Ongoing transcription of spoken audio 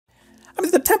I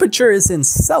mean, the temperature is in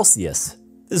Celsius.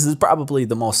 This is probably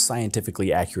the most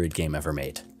scientifically accurate game ever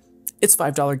made. It's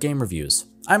 $5 game reviews.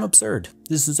 I'm Absurd.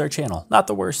 This is our channel, Not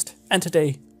the Worst. And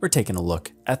today, we're taking a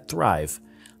look at Thrive.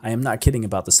 I am not kidding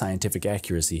about the scientific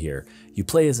accuracy here. You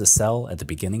play as a cell at the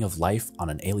beginning of life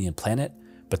on an alien planet,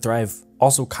 but Thrive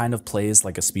also kind of plays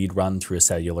like a speed run through a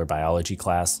cellular biology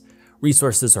class.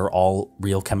 Resources are all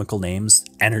real chemical names.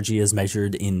 Energy is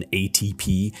measured in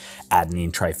ATP,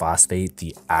 adenine triphosphate,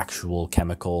 the actual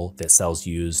chemical that cells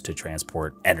use to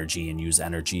transport energy and use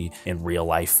energy in real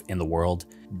life in the world.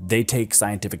 They take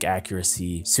scientific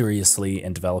accuracy seriously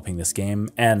in developing this game,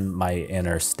 and my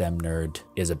inner STEM nerd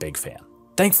is a big fan.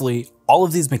 Thankfully, all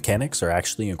of these mechanics are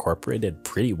actually incorporated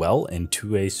pretty well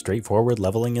into a straightforward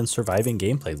leveling and surviving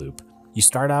gameplay loop. You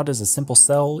start out as a simple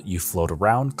cell, you float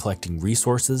around collecting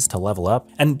resources to level up,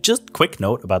 and just quick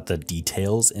note about the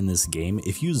details in this game,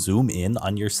 if you zoom in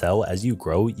on your cell as you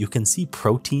grow, you can see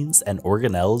proteins and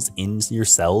organelles in your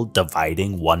cell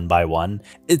dividing one by one.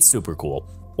 It's super cool.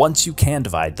 Once you can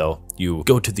divide though, you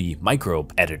go to the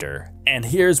microbe editor, and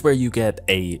here's where you get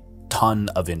a ton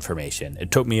of information.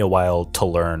 It took me a while to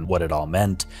learn what it all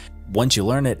meant. Once you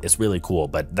learn it, it's really cool,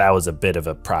 but that was a bit of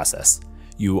a process.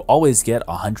 You always get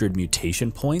 100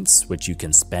 mutation points, which you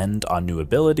can spend on new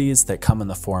abilities that come in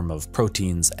the form of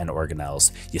proteins and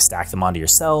organelles. You stack them onto your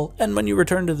cell, and when you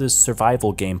return to the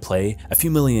survival gameplay, a few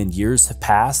million years have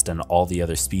passed and all the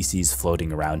other species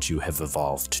floating around you have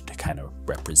evolved to kind of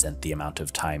represent the amount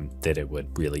of time that it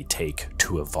would really take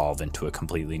to evolve into a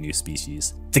completely new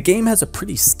species. The game has a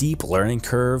pretty steep learning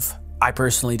curve. I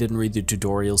personally didn't read the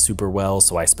tutorial super well,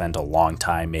 so I spent a long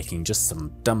time making just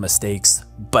some dumb mistakes,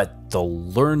 but the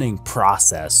learning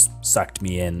process sucked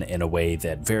me in a way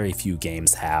that very few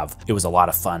games have. It was a lot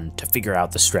of fun to figure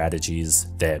out the strategies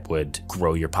that would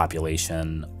grow your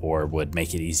population or would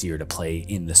make it easier to play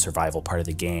in the survival part of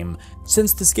the game.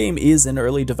 Since this game is in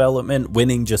early development,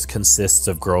 winning just consists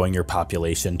of growing your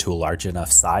population to a large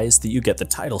enough size that you get the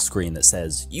title screen that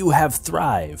says, "You have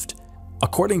thrived."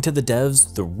 According to the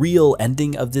devs, the real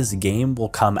ending of this game will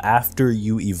come after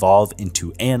you evolve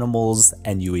into animals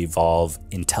and you evolve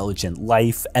intelligent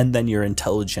life, and then your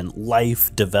intelligent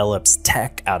life develops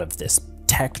tech out of this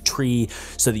tech tree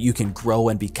so that you can grow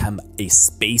and become a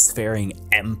spacefaring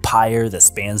empire that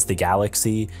spans the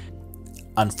galaxy.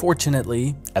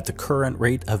 Unfortunately, at the current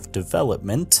rate of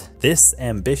development, this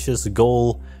ambitious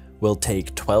goal will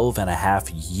take 12.5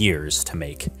 years to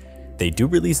make. They do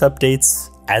release updates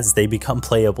as they become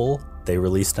playable. They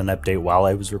released an update while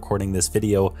I was recording this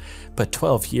video, but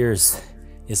 12 years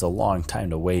is a long time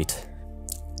to wait.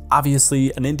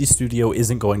 Obviously, an indie studio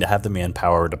isn't going to have the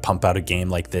manpower to pump out a game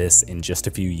like this in just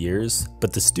a few years,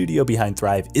 but the studio behind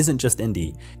Thrive isn't just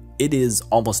indie, it is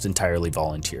almost entirely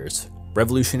volunteers.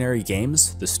 Revolutionary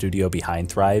Games, the studio behind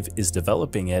Thrive, is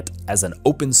developing it as an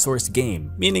open source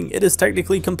game, meaning it is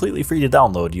technically completely free to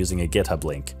download using a GitHub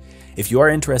link. If you are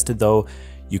interested though,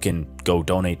 you can go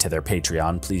donate to their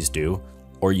Patreon, please do,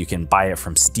 or you can buy it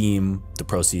from Steam. The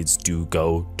proceeds do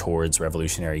go towards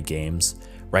Revolutionary Games.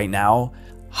 Right now,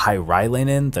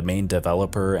 Hyrylainen, the main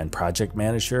developer and project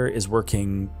manager, is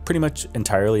working pretty much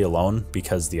entirely alone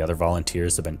because the other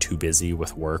volunteers have been too busy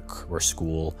with work or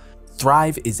school.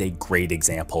 Thrive is a great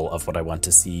example of what I want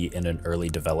to see in an early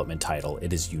development title.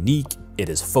 It is unique, it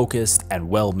is focused, and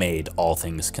well made, all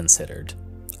things considered.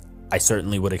 I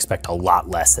certainly would expect a lot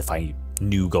less if I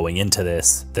knew going into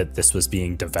this that this was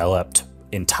being developed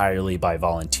entirely by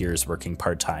volunteers working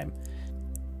part-time.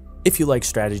 If you like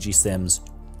strategy sims,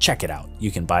 check it out.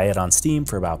 You can buy it on Steam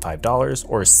for about $5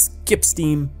 or skip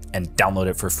Steam and download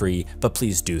it for free, but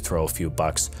please do throw a few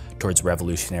bucks towards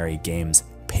Revolutionary Games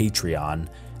Patreon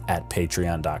at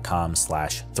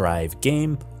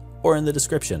patreon.com/thrivegame or in the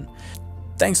description.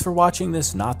 Thanks for watching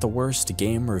this Not the Worst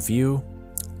game review.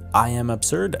 I am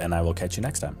Absurd, and I will catch you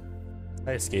next time.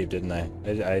 I escaped, didn't I?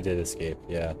 I did escape.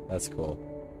 Yeah, that's cool.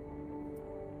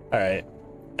 Alright.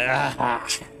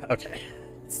 Okay.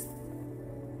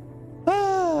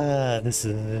 This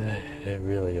is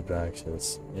really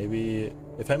obnoxious. Maybe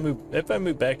if I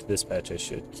move back to this patch, I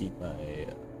should keep my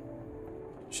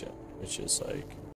shit, which is like